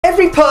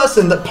every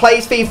person that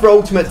plays FIFA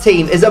Ultimate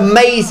Team is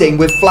amazing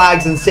with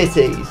flags and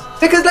cities.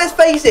 Because let's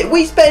face it,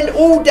 we spend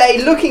all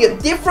day looking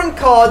at different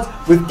cards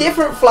with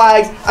different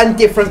flags and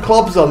different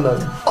clubs on them.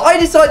 I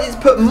decided to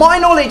put my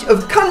knowledge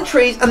of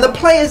countries and the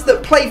players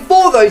that play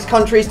for those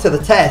countries to the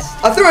test.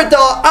 I threw a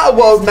dart at a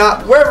world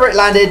map. Wherever it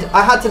landed,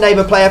 I had to name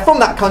a player from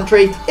that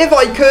country. If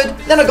I could,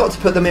 then I got to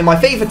put them in my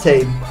FIFA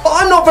team. But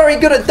I'm not very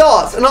good at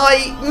darts, and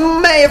I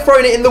may have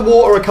thrown it in the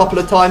water a couple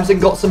of times and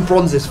got some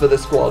bronzes for the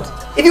squad.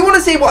 If you want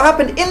to see what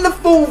happened in the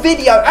full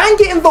video and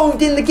get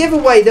involved in the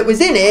giveaway that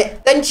was in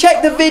it, then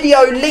check the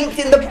video linked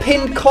in the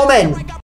pinned comment.